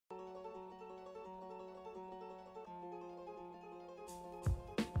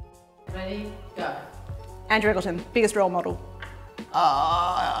Ready, go. Andrew Eggelton, biggest role model.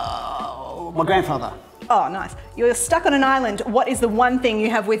 My grandfather. Oh, nice. You're stuck on an island. What is the one thing you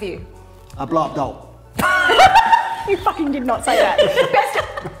have with you? A blow-up doll. You fucking did not say that.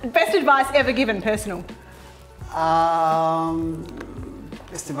 Best advice ever given, personal.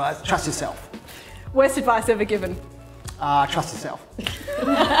 Best advice, trust yourself. Worst advice ever given. Trust yourself.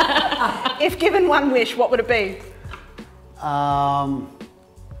 If given one wish, what would it be?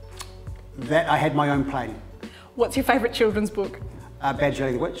 That I had my own plane. What's your favourite children's book? Bad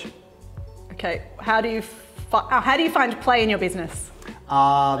Jelly the Witch. Okay, how do you find play in your business?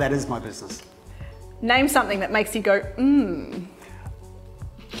 That is my business. Name something that makes you go, mmm.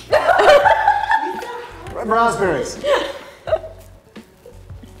 Raspberries.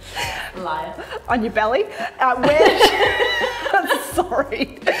 Liar. On your belly.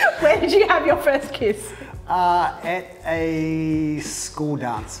 Sorry. Where did you have your first kiss? At a school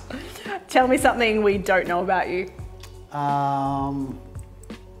dance. Tell me something we don't know about you. I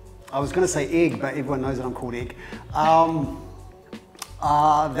was going to say egg, but everyone knows that I'm called egg.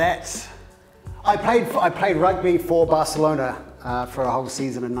 I played rugby for Barcelona for a whole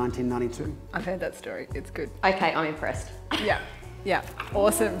season in 1992. I've heard that story. It's good. Okay, I'm impressed. Yeah. Yeah.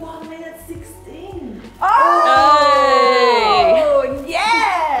 Awesome. 1 minute 16. Oh!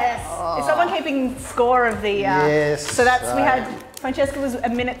 Yes! Is someone keeping score of the... Yes. So that's, we had, Francesca was a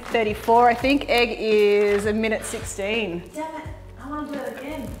minute 34, I think. Egg is a minute 16. Damn it, I want to do it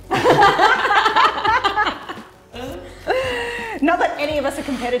again. Not that any of us are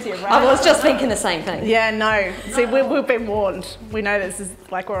competitive, right? I was just thinking the same thing. Yeah, no. See, we've been warned. We know this is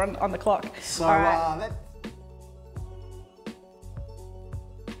like we're on the clock. So All right.